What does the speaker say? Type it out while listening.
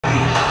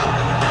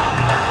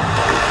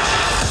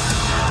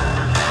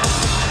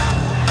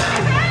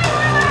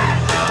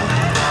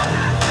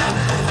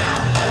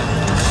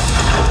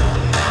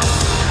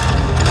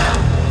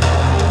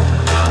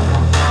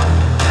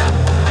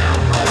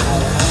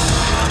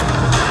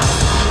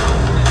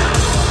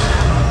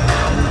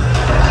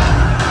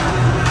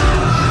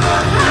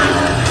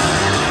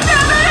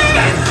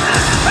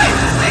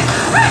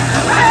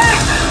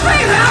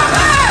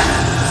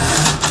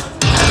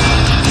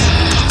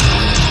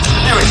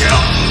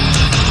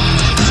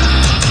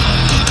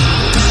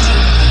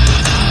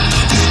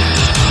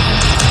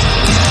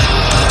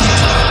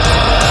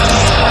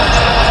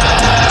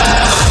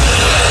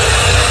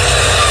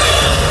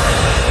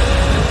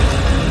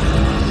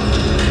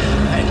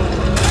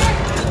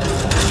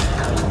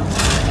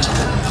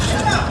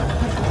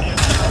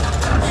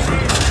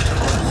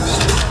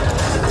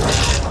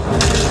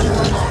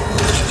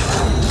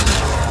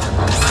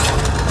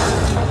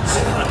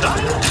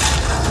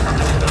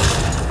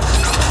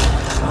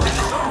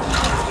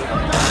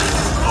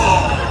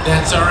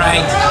That's all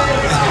right.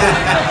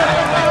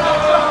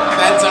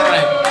 That's all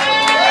right.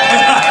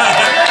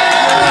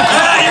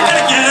 You're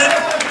gonna get it.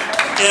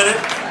 Get it.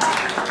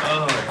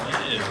 Oh,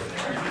 man.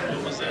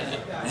 What was that?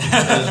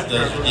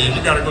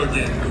 You gotta go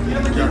again.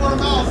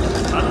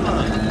 I don't know.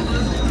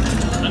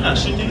 I got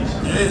shit these.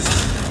 Yes.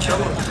 Kill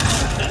him.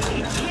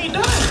 You ain't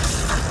done.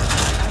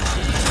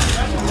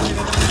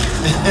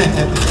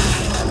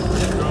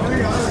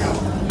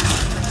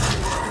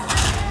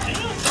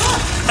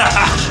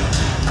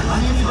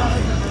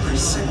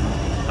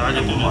 I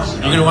can do this.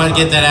 You're gonna want to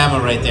get that ammo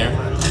right there.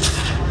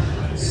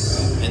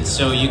 And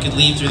so you can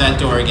leave through that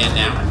door again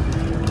now.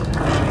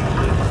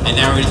 And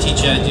now we're gonna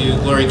teach you how to do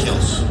glory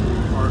kills.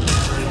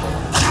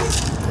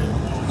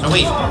 Oh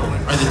wait,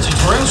 are the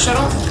tutorials shut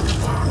off?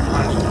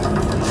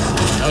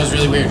 That was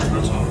really weird.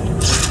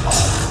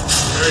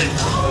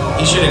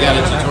 He should have got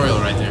a tutorial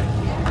right there.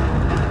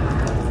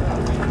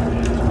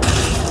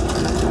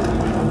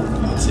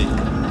 Let's see.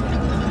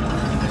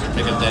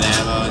 Pick up that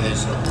ammo and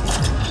there's...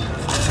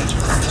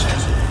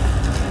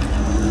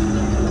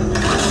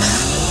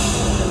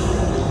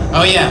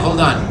 Oh yeah, hold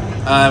on.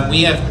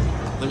 We have...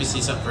 Let me see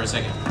something for a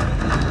second.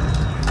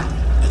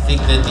 I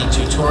think that the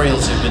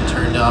tutorials have been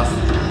turned off.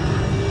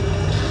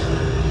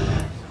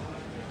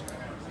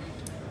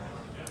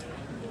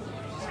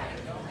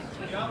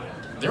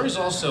 There was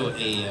also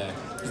a...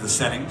 The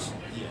settings.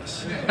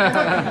 Yes.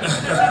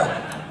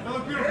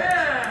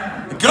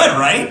 Good,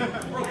 right?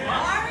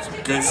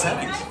 Good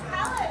settings.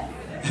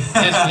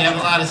 Yes, we have a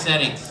lot of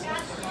settings.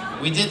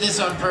 We did this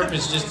on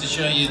purpose just to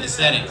show you the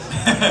settings.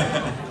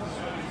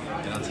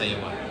 And I'll tell you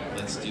what,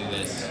 let's do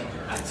this.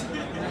 Okay.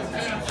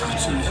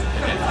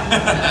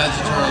 The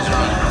tutorials are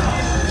on.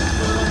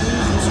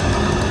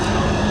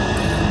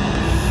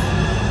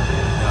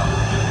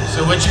 So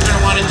what you're going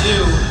to want to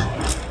do...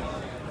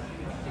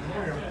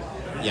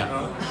 Yeah.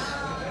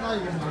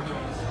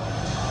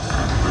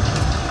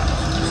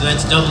 So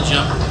that's double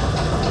jump.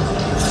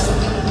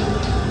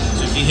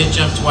 So if you hit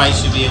jump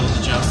twice, you'll be able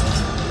to jump.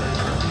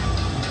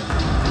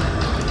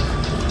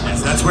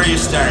 Yes, that's where you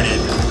started.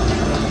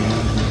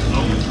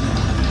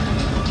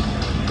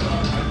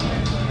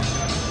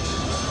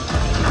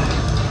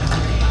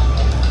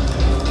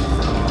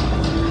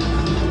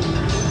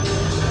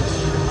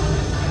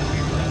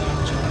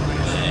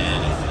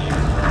 And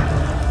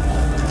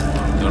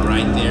if you go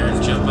right there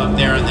and jump up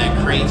there on that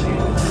crate.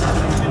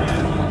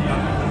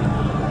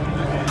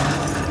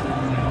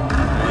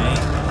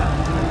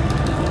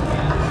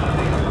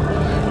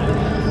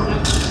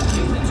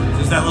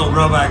 That little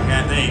robot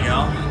guy, there you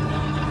go.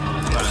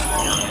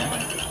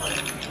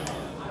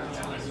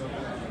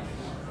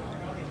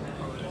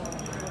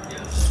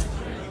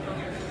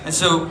 And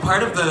so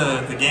part of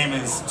the game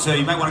is, so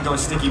you might want to go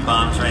with sticky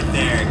bombs right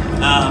there.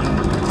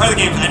 Part of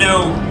the game, I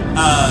know,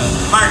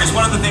 Marcus,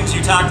 one of the things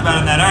you talked about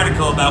in that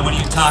article about when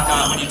you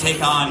take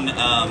on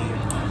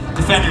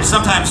defenders,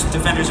 sometimes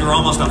defenders who are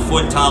almost a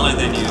foot taller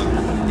than you,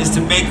 is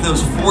to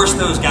force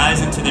those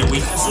guys into their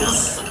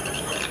weaknesses.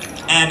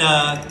 And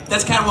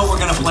that's kind of what we're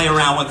going to play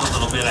around with a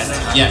little bit, I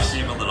think. Yes.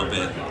 A little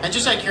bit. And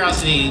just out of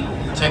curiosity,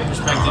 tech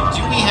perspective,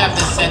 do we have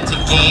this set to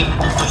game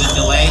for the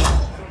delay?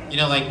 You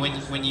know, like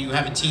when you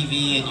have a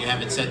TV and you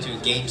have it set to a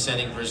game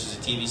setting versus a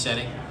TV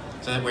setting?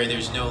 So that where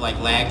there's no, like,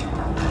 lag?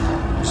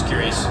 I'm just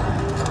curious.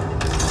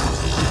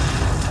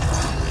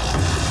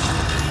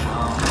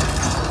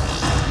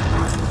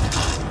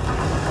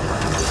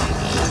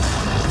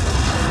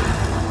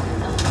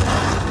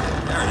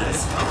 There it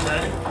is.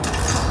 Okay.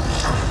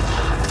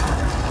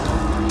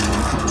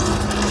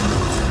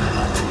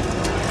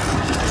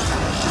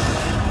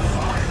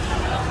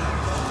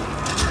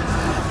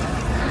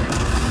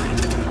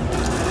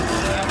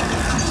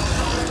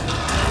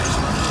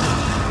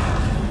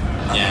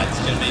 Yeah, it's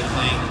going to make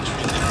playing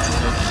extremely hard,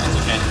 but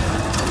it's okay.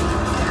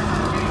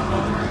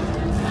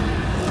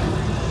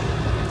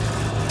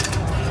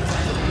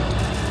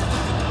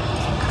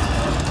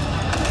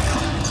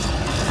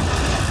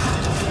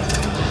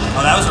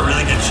 Oh, that was a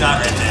really good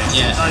shot right there.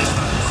 Yeah. Nice.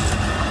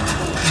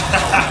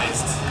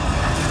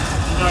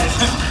 Nice.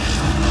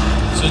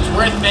 So it's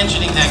worth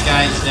mentioning that,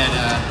 guys, that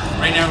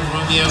right now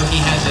Romeo, he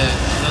has a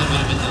little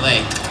bit of a delay.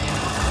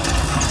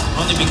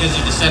 Only because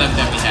of the setup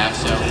that we have,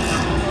 so...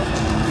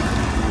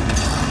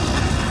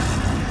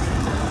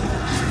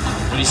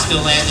 But he's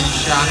still landing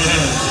shots.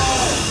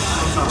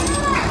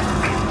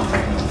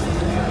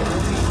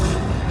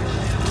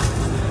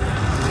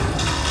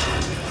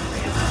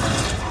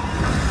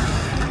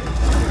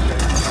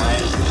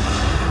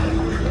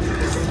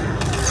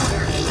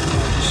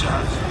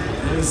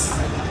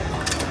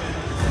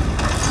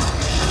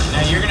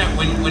 Now you're gonna,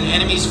 when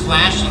enemies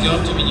flash, you go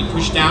up to them and you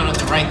push down on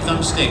the right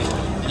thumbstick,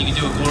 and you can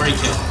do a glory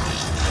kill.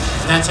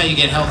 And that's how you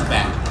get health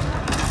back.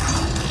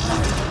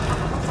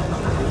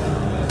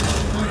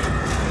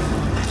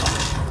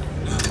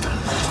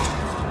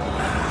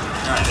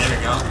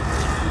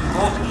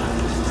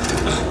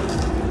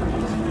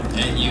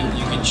 And you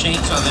can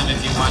chainsaw them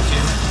if you want to.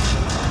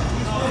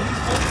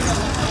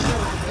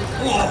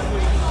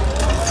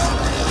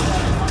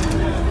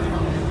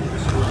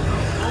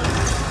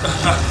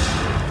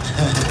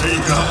 There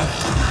you go.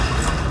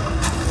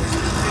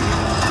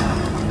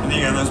 And then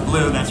you got those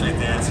blue, that's right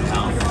there, that's some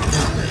health.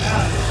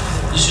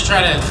 You should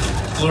try to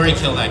glory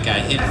kill that guy.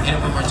 Hit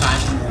him one more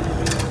time.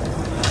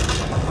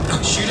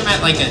 Shoot him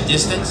at like a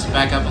distance,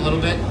 back up a little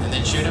bit, and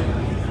then shoot him.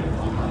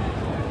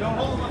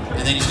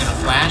 And then he's gonna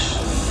flash.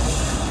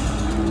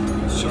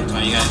 Oh,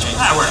 you gotta change.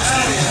 That works.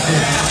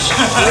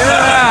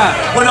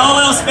 Yeah. When all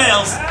else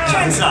fails,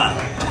 chainsaw.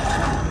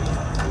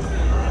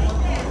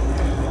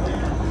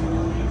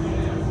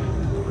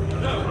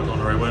 I'm going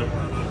the right way.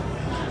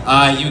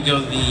 You go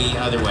the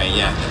other way,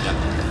 yeah.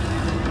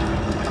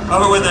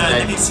 Over where the,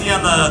 if you see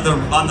on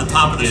the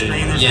top of the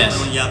screen, there's yes.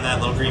 that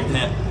little green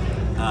pit.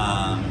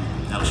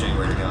 That'll show you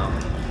where to go.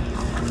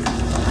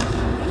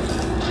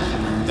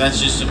 That's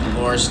just some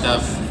more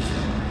stuff.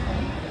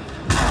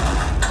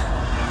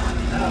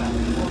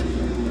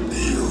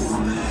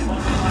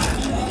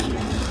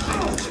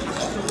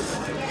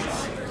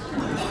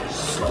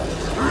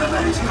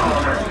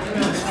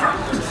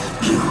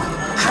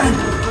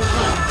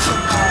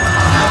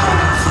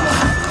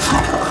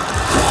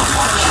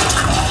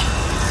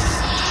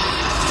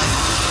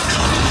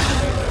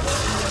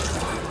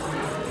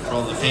 For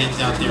all the fans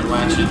out there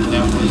watching,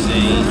 that was a...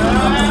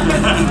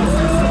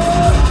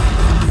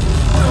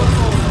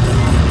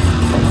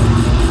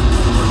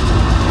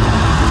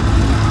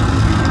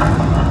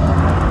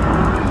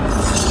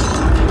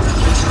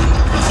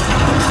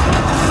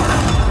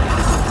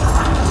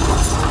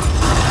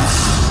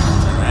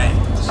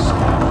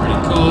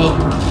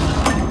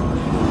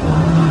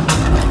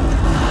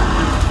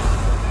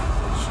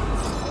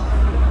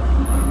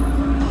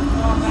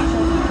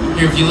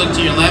 If you look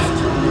to your left,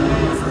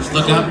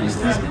 look up,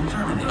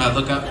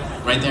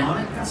 right there. Look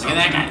at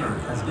that guy.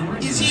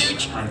 He's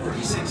huge.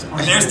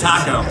 There's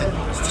Taco.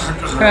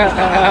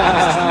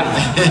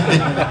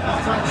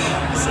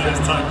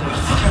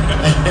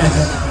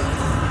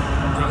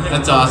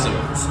 That's awesome.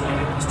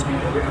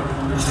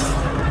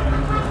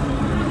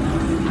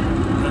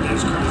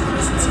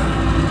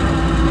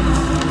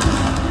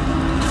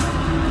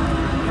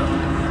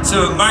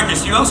 So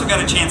Marcus, you also got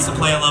a chance to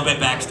play a little bit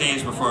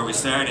backstage before we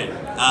started.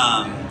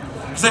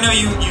 Because I know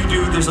you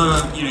do. There's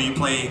you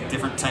play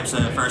different types of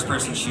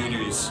first-person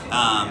shooters.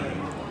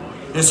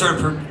 There's sort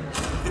of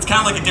it's kind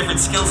of like a different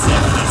skill set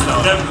for this,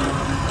 though.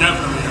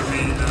 Definitely. I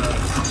mean,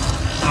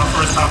 when I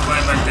first stopped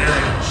playing back there,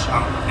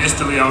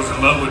 instantly I was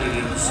in love with it.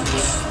 It was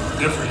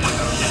different, you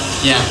know.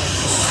 Yeah.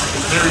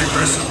 It's very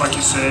aggressive, like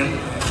you said.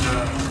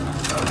 And,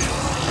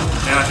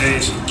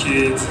 nowadays,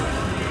 kids,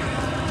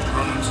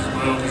 grown-ups as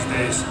well these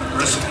days,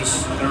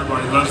 aggressiveness.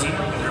 Everybody loves it.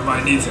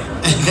 Everybody needs it.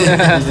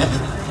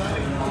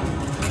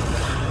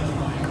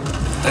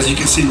 As you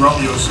can see,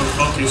 Romeo is so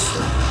focused.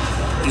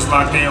 He's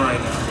locked in right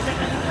now.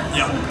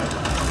 Yeah.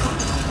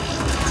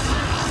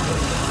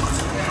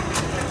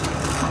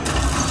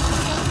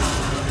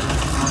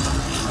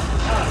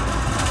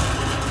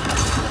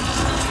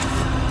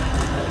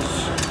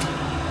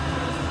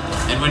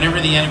 And whenever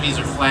the enemies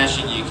are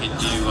flashing, you can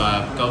do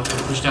go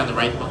push down the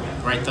right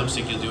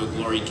thumbstick. You'll do a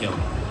glory kill,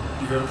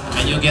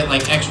 and you'll get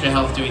like extra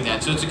health doing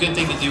that. So it's a good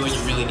thing to do when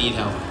you really need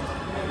help.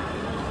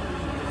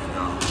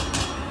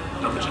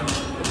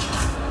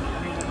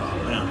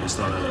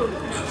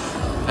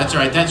 That's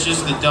right. That's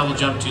just the double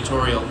jump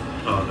tutorial.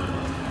 Oh, no.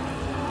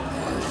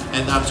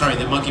 And I'm sorry,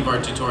 the monkey bar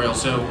tutorial.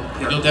 So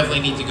you'll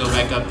definitely need to go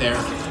back up there,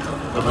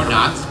 or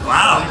not.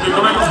 Wow.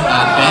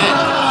 Not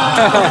bad.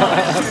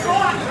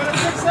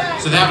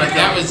 So that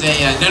was a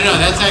no.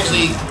 That's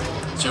actually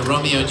so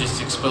Romeo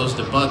just exposed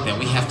a bug that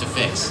we have to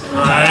fix.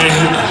 Right.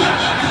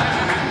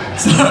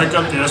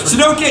 So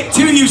don't get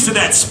too used to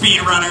that,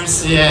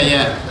 speedrunners.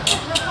 Yeah.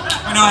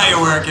 We know how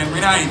you're working.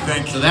 We know how you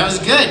think. So that was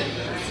good.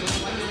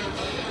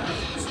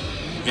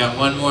 We got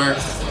one more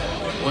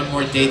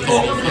day 30. A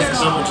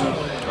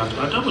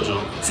double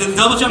jump. So the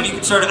double jump, you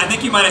can sort of, I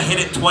think you might have hit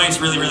it twice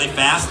really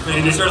fast, but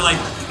if you sort of like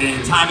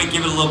time it,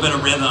 give it a little bit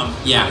of rhythm.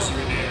 Yeah.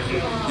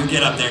 You'll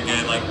get up there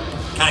good, like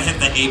kind of hit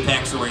the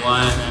apex where you're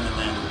and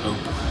then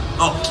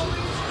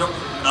nope,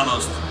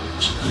 almost.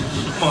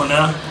 Come on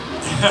now.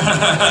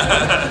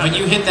 When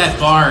you hit that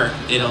bar,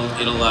 it'll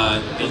do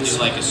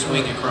like a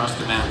swing across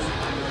the map.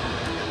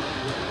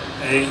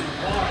 Hey.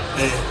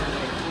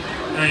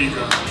 There you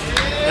go.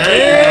 There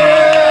you go.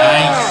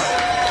 Nice.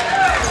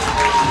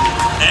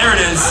 There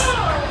it is.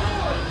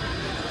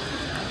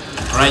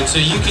 Right,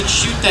 so you can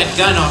shoot that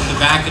gun off the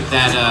back of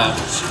that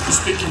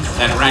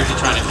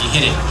Arachnotron if you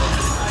hit it.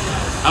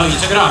 Oh, you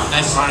took it off.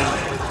 Nice.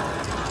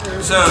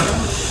 So,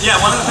 yeah,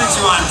 one of the things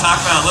we want to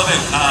talk about a little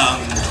bit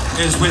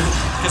is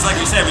because like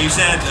we said,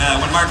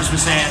 when Marcus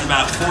was saying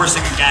about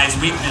forcing a guy's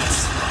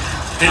weakness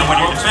when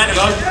you're defending.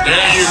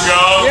 There you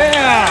go.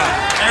 Yeah.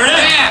 There it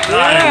is.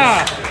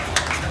 Yeah.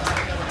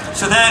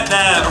 So that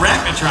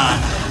Arachnotron,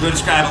 you would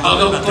describe a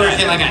little bit about that.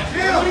 Hit that guy.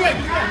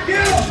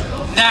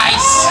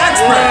 Nice.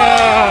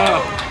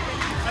 Expert.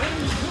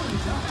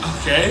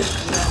 Okay.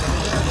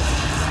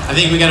 I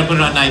think we got to put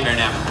it on Nightmare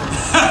now.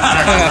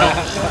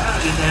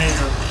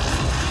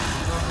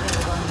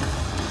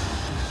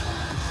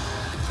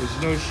 There's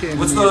no shame.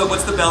 What's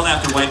the belt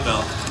after white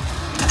belt?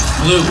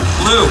 Blue.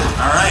 Blue.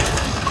 All right.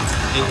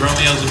 I think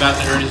Romeo's about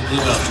to earn his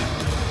blue belt.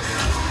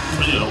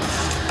 Blue.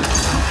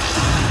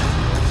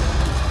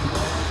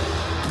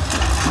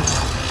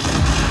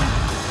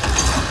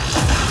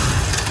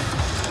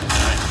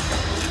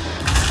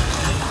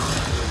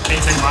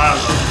 Can't take my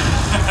eyes off.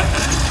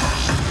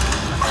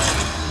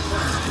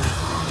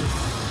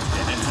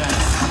 Getting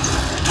intense.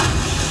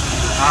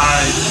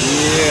 Nice.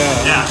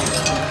 Yeah.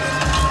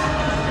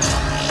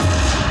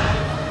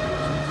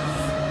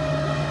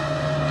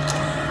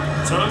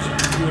 Told you,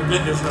 you would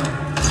admit this, huh?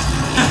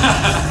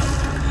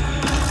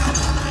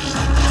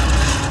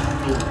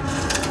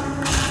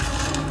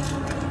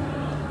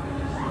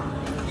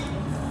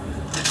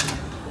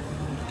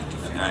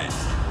 All right.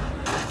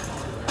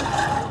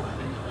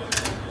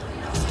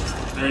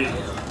 There you go.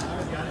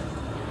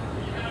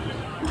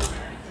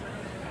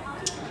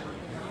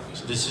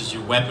 So this is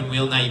your weapon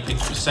wheel. Now you pick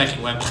your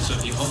second weapon. So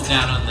if you hold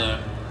down on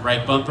the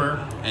right bumper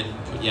and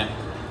put, yeah,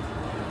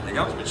 There you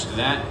go. switch to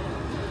that.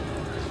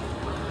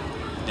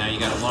 Now you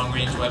got a long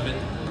range weapon.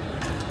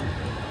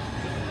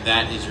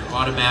 That is your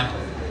auto map.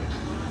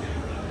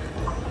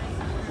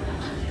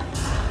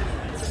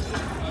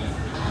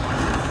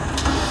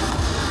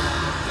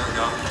 There we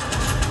go.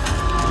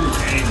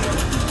 Hey.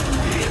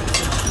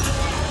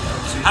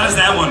 How does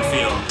that one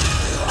feel?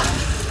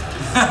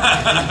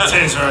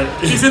 Tastes right.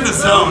 He's in the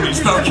zone.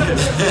 He's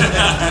focused.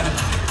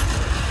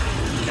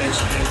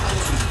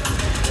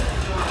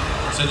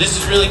 So this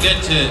is really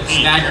good to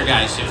stagger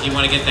guys. So if you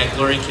want to get that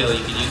glory kill,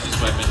 you can use this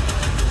weapon.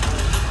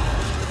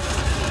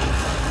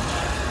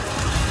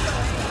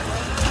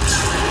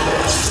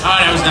 Oh,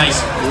 that was nice.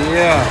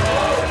 Yeah.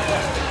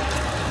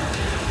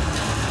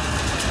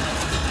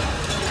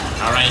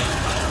 All right.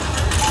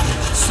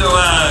 So,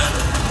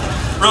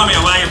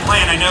 Romeo, while you're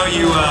playing, I know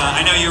you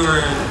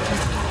were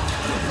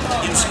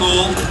in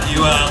school.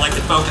 You like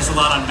to focus a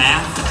lot on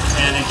math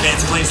and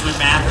advanced placement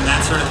math and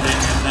that sort of thing.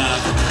 And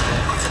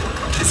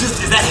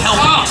is that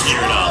helping you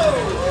here at all?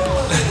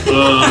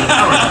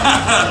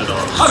 Not at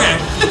all. Okay,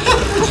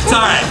 it's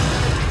all right.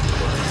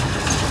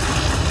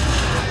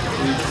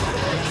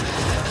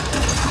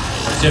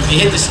 So if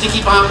you hit the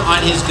sticky bomb on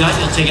his gun,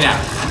 you'll take it out.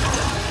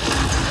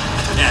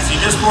 Yeah, so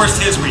you just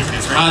forced his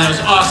weakness, Oh, right? that was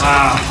awesome.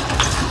 Wow.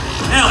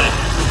 Nailed it.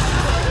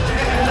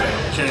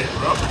 Okay,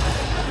 bro.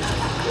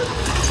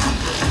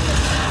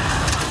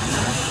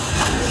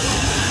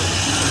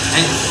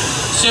 And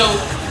so,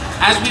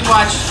 as we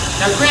watch,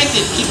 now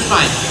granted, keep in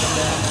mind,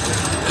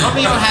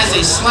 Romeo has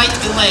a slight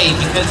delay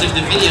because of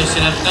the video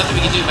setup, nothing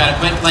we can do about it,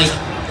 but like,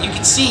 you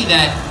can see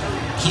that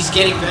he's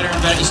getting better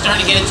and better. He's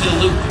starting to get into the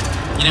loop,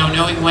 you know,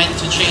 knowing when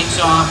to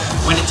chainsaw,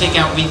 when to take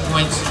out weak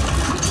points.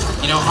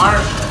 You know,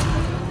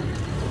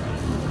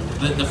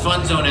 the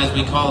fun zone, as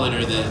we call it,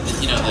 or the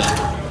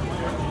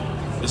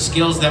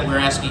skills that we're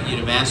asking you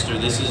to master,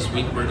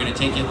 we're going to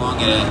take it along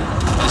at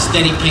a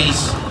steady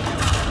pace.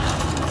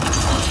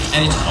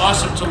 And it's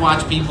awesome to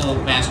watch people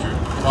master it.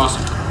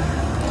 Awesome.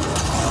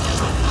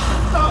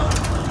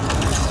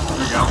 There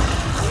we go.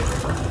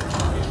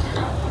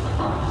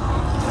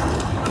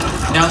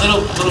 Now,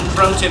 little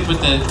pro tip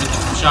with the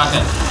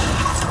shotgun.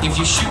 If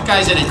you shoot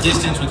guys at a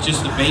distance with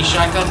just the base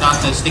shotgun,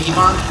 not the sticky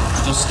bomb,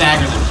 they'll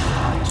stagger them.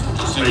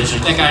 So you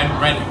shoot that guy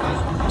right.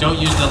 Don't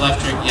use the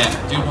left trick. Yeah,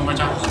 do it one more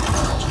time.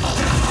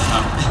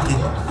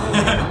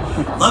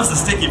 Loves the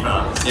sticky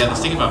bombs. Yeah, the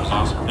sticky bomb is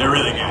awesome. They're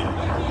really good.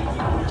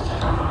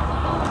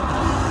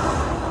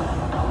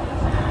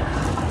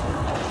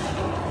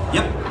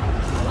 Yep.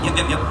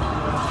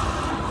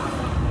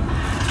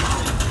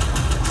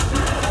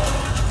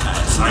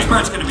 So this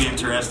part's going to be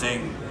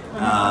interesting.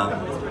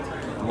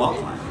 The wall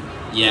climb.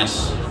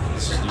 Yes,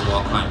 this is the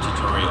wall climb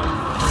tutorial.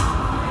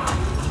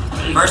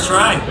 First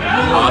try.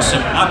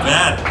 Awesome. Not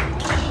bad.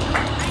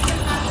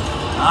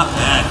 Not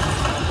bad.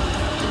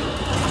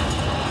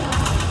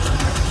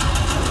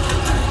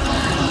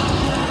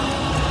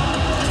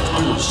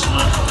 Almost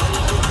not.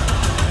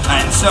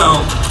 Alright, so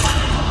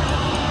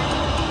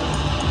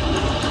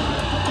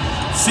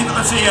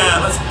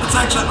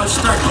let's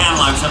start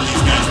cataloging some of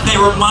these guys. If they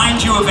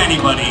remind you of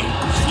anybody,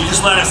 you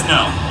just let us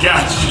know.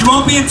 Gotcha. You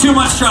won't be in too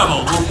much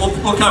trouble.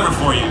 We'll cover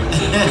for you.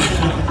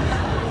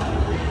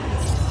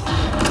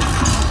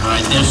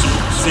 Alright, there's some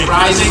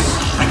surprises.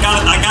 I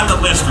got the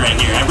list right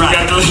here. I brought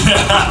a list.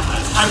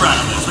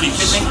 What are you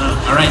kidding me?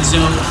 Alright, so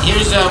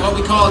here's what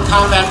we call a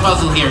combat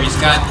puzzle here. He's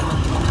got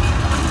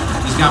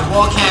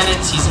wall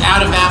cannons, he's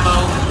out of ammo,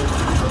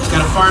 he's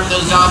got to farm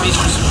those zombies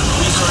for some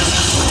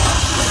resources.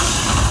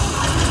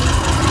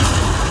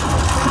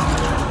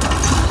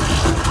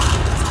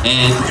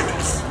 And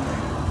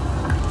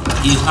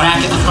he's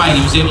back in the fight.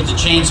 He was able to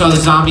chainsaw the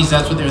zombies,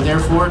 that's what they're there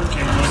for,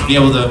 to be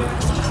able to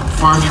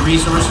farm your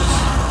resources.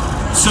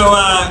 So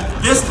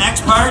this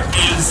next part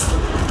is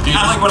kind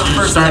of like one of the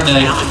first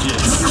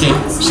challenges. Kick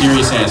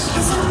serious ass.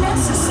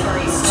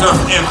 So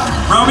if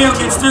Romeo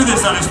gets through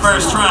this on his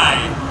first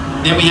try,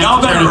 then we have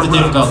to turn up the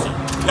difficulty.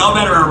 Y'all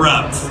better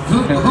erupt.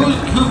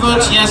 Who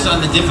votes yes on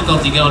the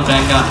difficulty going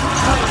back up?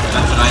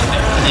 That's what I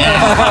think.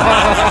 Yeah.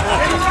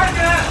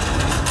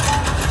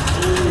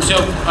 So,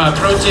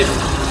 pro tip,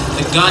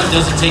 the gun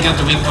doesn't take out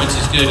the weak points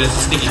as good as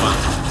the sticky bomb.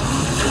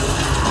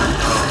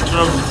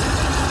 Trouble.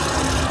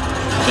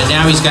 But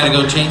now he's got to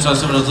go chainsaw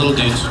some of those little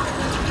dudes.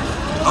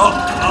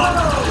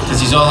 Because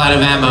he's all out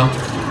of ammo.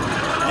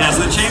 Yeah,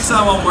 so the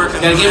chainsaw won't work.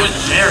 Gotta give it.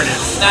 There it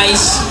is.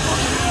 Nice.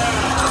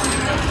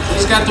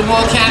 He's got the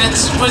wall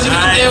cannons. What's he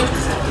gonna do?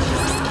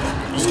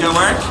 This gonna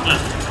work?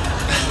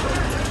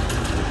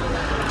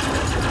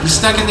 He's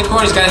stuck in the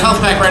corner. He's got a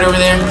health pack right over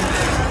there.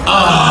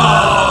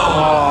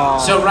 Oh.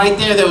 So right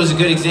there, that was a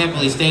good example.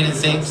 He stayed in the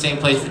same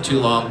place for too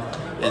long,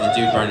 and the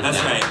dude burned it down.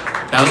 That's right.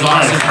 That was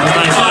awesome.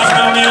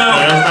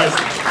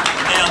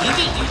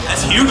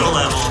 That's Hugo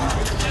level.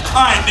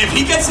 All right, if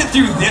he gets it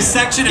through this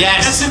section, if he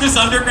gets in this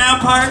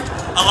underground part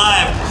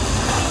alive,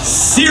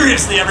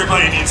 seriously,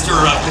 everybody needs to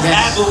erupt, because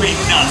that will be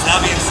nuts. That'll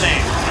be insane.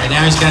 Right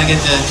now, he's got to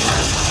get the.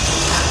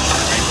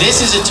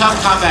 This is a tough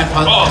combat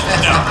puzzle. Oh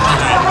no,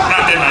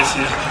 not that nice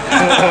yet.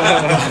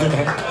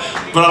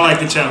 But I like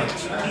the challenge.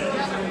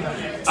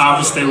 I'm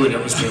gonna stay with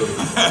it.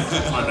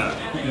 Why not?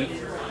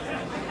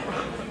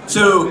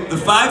 So the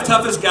 5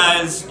 toughest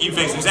guys you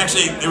faced. That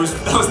was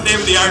the name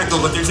of the article,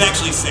 but there's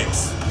actually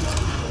 6.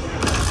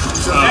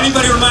 So if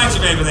anybody reminds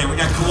you of anything, we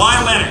got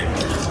Kawhi Leonard,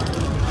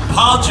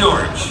 Paul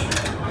George,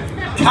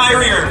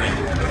 Kyrie Irving,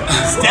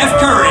 Steph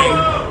Curry,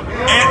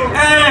 and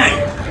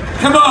hey,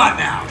 come on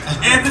now,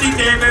 Anthony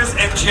Davis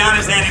and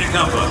Giannis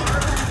Antetokounmpo.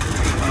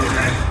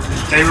 Okay.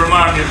 They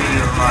remind me of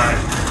mine.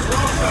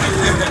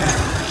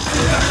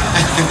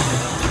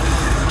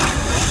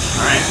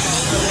 All right.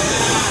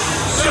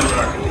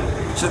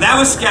 So that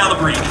was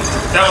Scalabrini.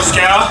 That was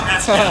Scal?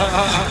 That's Scal.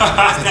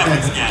 That's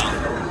definitely Scal.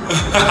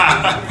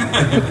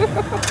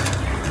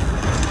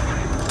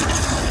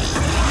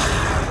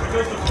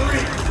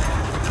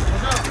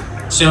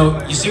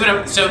 So you see one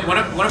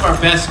of our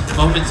best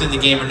moments in the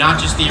game are not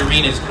just the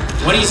arenas.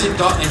 What he's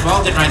involved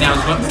in right now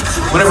is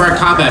one of our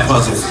combat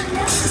puzzles.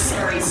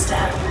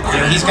 You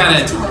know, he's got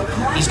to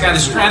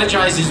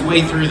strategize his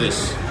way through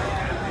this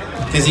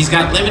because he's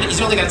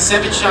only got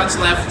 7 shots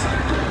left.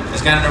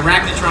 He's got an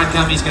arachnotron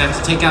coming. He's gonna have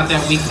to take out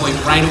that weak point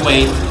right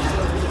away.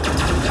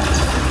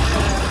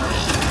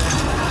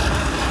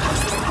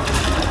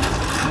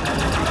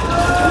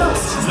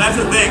 So that's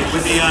the thing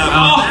with the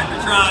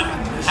arachnotron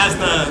has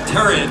the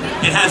turret.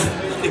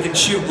 It can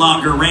shoot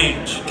longer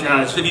range.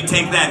 Gotcha. So if you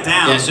take that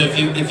down, Yeah. So if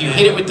you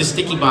hit it with the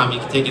sticky bomb, you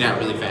can take it out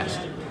really fast.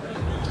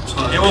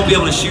 it won't be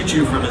able to shoot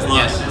you from as long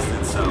Yes.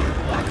 distance.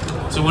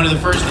 So one of the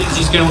first things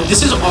he's gonna.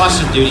 This is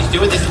awesome, dude. He's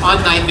doing this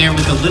on Nightmare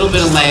with a little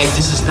bit of lag.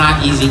 This is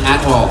not easy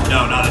at all.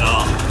 No, not at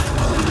all.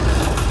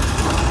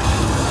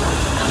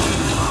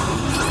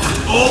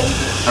 Oh.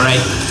 All right.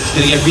 He's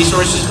gonna get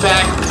resources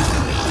back.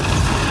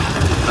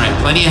 All right.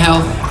 Plenty of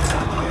health.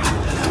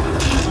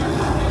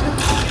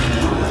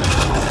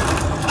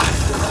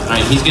 All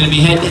right. He's gonna be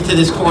heading into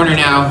this corner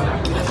now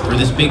for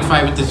this big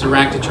fight with this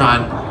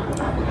arachnotron.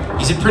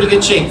 He's in pretty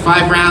good shape.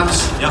 5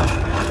 rounds. Yep.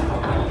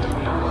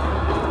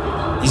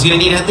 He's gonna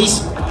need at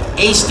least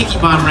a sticky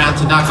bomb round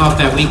to knock off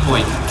that weak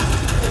point.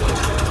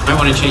 Might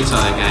want to chainsaw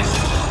that guy.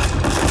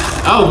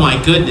 Oh my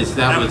goodness,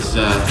 that was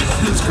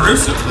it's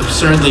gruesome.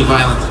 Absurdly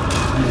violent.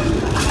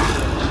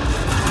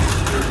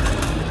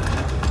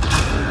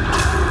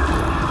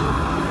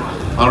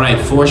 All right,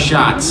 4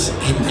 shots.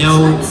 And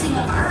no,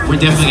 we're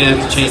definitely gonna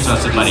have to chainsaw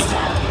somebody.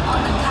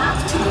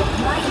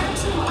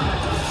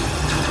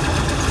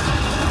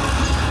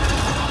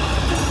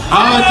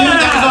 Oh, dude,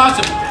 that was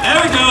awesome. There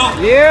we go.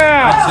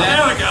 Yeah.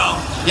 There we go.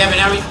 Yeah, but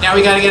now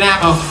we gotta get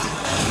ammo.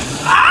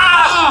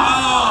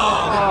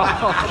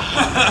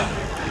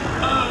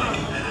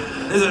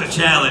 This is a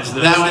challenge.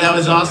 That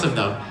was awesome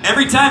though.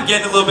 Every time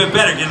getting a little bit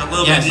better, getting a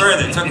little bit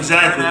further. It took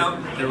Exactly. out.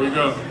 There we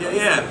go.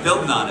 Yeah,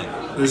 building on it.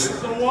 This is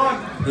the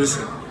one. This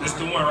is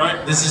the one,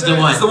 right? This is the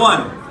one. It's the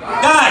one.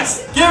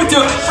 Guys, give it to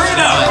it. Bring it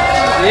up.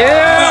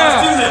 Yeah.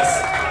 Let's do this.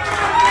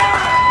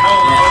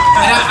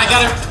 And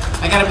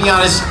I gotta be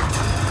honest.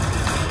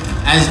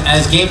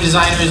 As game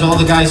designers, all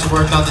the guys who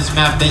worked on this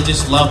map, they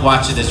just love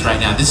watching this right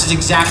now. This is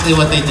exactly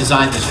what they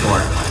designed this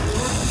for.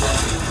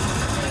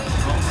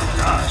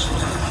 Gosh.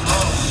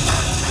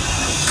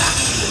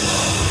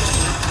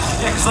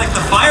 Yeah, because like the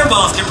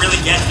fireballs can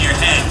really get in your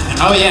head. And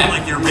Oh yeah.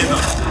 Like your rhythm.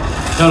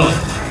 Totally.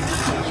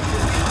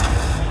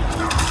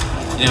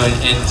 You know,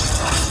 and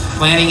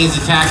planning his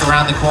attack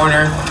around the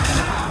corner,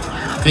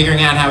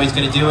 figuring out how he's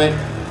gonna do it.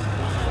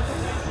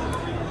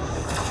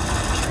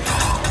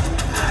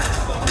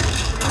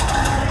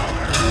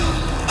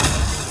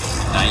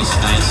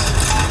 Nice.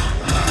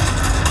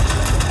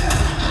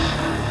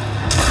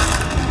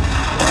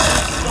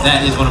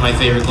 That is one of my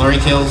favorite glory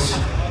kills.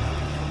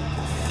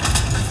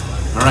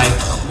 All right,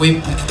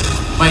 we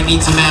might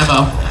need some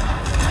ammo.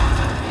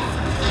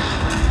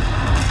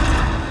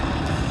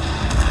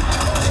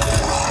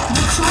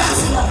 The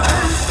cleansing of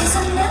Earth is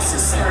a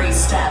necessary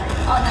step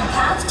on the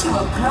path to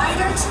a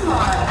brighter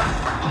tomorrow.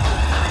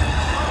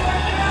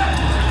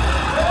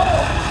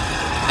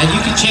 And you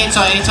can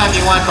chainsaw anytime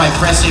you want by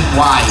pressing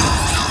Y.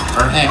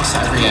 Or X,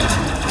 I forget.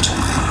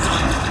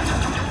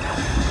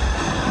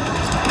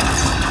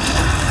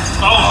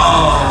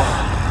 Oh!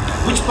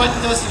 Which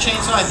button does the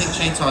chainsaw? I think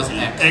chainsaw is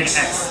X.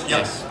 X. Yep.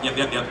 Yes. Yep. I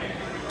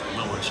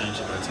might want to change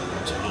it back to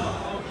I'm too young.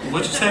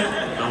 What'd you say?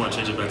 I want to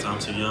change it back to I'm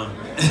too young.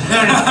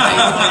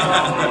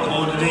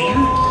 Older than you?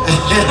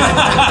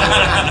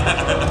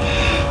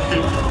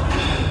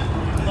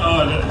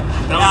 Oh,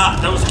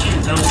 that was cute.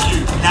 That was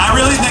cute. Now I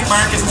really think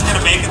Marcus is gonna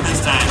make it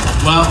this time.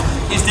 Well,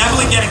 He's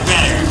definitely getting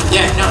better.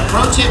 yeah, no,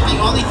 pro tip, the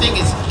only thing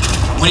is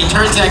when he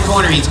turns that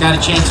corner, he's got to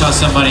chainsaw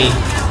somebody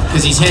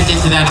because he's heading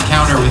into that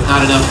encounter with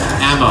not enough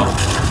ammo.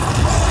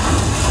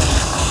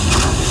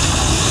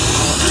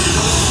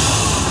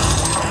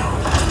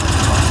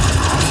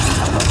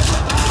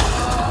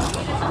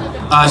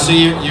 So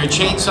your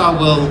chainsaw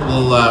will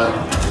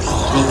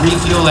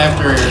refuel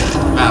after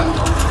about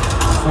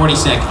 40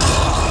 seconds.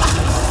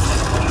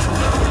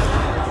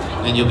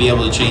 And you'll be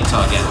able to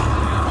chainsaw again.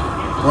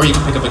 Or you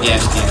can pick up a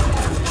gas can.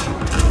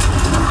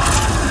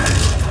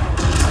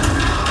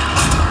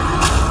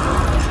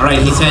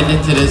 Alright, he's heading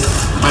into this.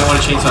 Might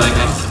want to chainsaw that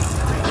guy.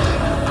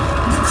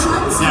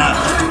 Now,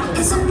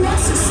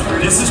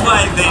 this is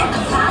why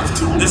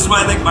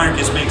I think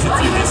Marcus makes it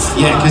through this.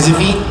 Yeah, because if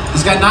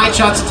he's got 9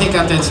 shots to take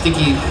out that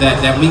sticky,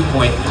 that weak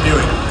point. Do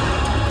it.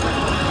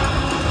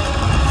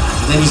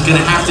 And then he's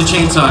gonna have to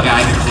chainsaw a guy.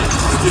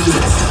 Let's do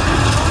this.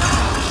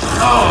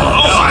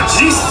 Oh,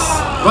 Jesus!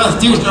 Well,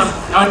 dude,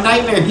 on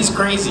Nightmare, he's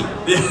crazy.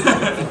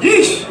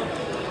 Yeesh!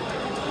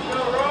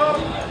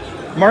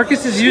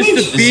 Marcus is used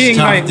to being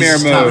tough. nightmare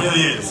This is It mode.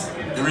 really is.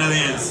 It really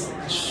is.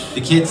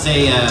 The kids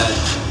say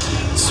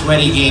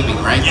sweaty gaming,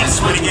 right? Yeah,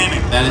 sweaty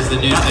gaming. That is the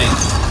new thing.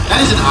 That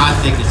is an odd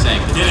thing to say.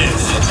 But It that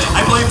is. the thing.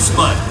 I blame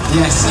Spud.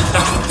 Yes.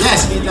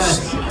 Yes, he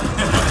does.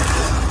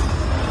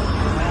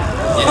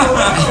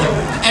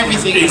 Yeah.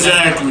 Everything.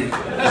 Exactly. Is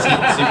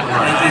super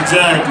hard.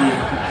 Exactly.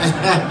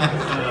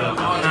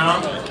 Come on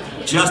now.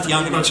 Just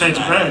young I'm gonna change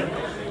it back.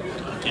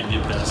 I can't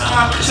get past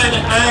Change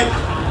it back.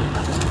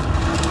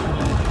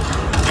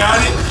 Got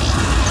it.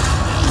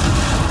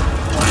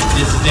 Alright,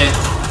 this is it.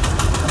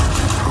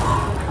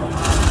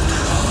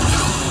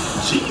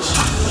 Jeez.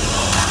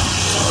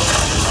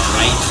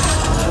 Alright.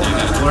 Now I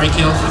got a glory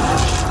kill.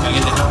 Gotta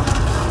get the help.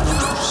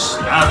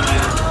 Out of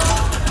there.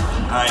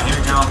 Alright, here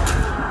we go.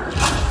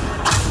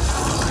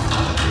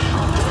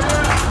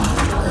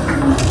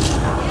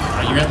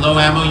 Alright, you're at low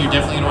ammo. You're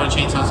definitely gonna want to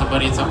chainsaw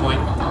somebody at some point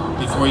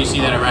before you see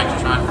that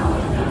Arachnotron.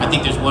 I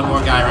think there's one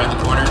more guy around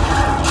the corner.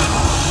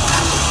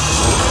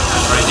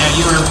 Alright, now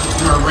you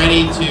are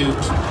ready to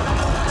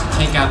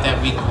take out that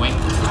weak point.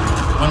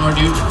 One more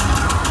dude.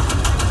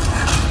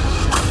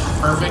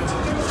 Perfect.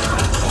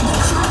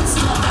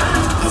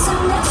 Is a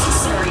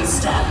necessary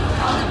step.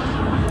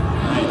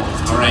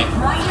 Alright.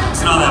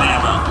 Look at all that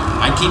ammo.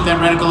 I keep that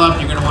reticle up.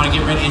 You're gonna want to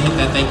get ready to hit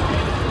that thing.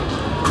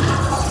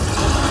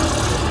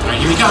 Alright,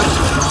 here he comes.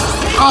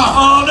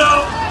 Oh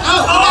no!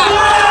 Oh!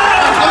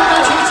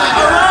 No chainsaw.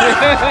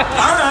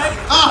 Alright.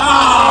 Oh!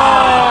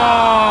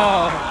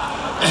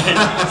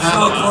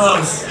 So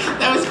close.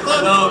 That was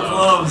close. So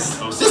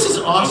close. This is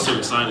I'm awesome. so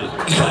excited.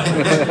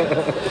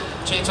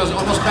 Chainsaw's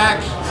almost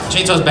back.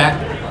 Chainsaw's back.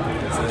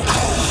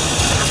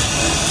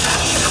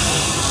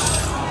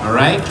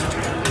 Alright.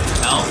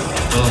 Health.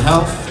 Little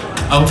health.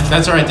 Oh,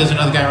 that's alright. There's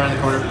another guy around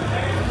the corner.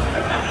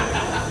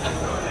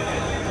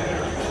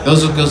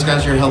 Those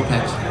guys are your health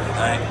packs.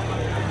 Alright.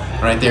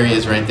 Right there he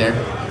is, right there.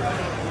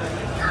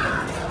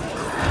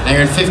 Now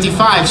you're at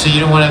 55, so you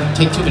don't want to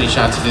take too many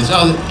shots at this.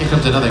 Oh, here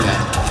comes another guy.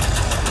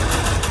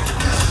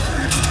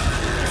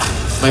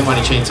 Might want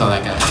to chainsaw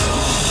that guy.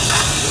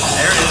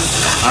 There it is.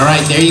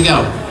 Alright, there you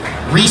go.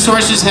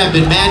 Resources have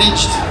been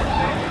managed,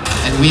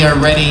 and we are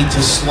ready to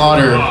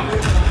slaughter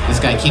this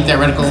guy. Keep that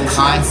reticle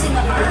high. Is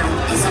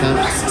a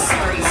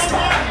necessary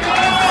step.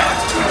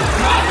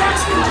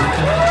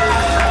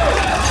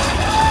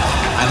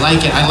 I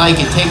like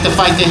it. Take the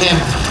fight to him.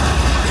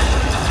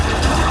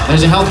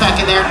 There's a health pack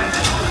in there.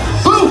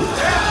 Boom!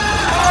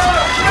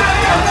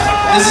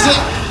 This is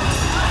it.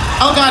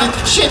 Oh god,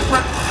 shit.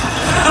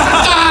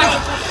 God!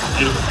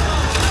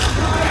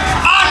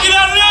 Ah, get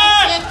out of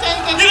there!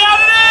 Get out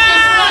of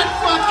there!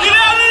 Get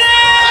out of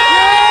there!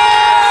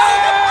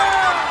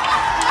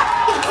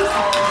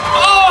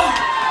 Oh!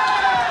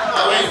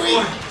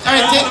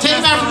 Alright, take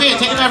him out from here.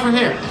 Take him out from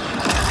here.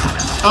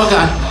 Oh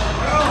god.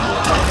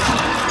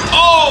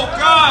 Oh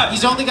God!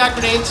 He's only got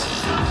grenades.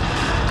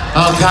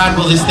 Oh god,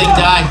 will this thing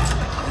die?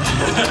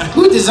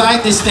 Who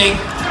designed this thing?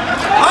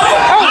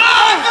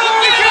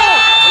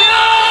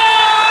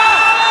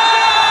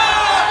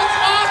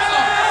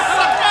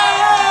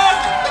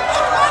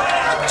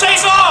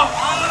 Chase off!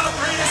 Oh, the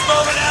greatest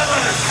moment ever!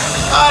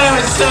 Oh, that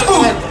was so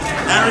good.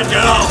 There we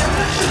go.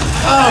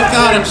 Oh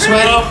god, I'm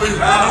sweating.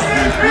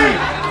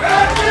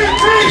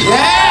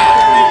 Yeah!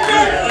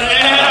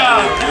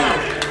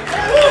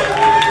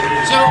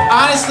 So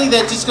honestly,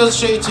 that just goes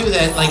to show you too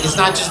that like it's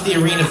not just the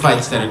arena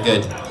fights that are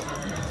good.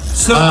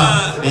 So,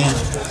 Man.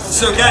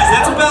 so guys,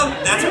 that's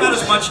about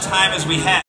as much time as we had.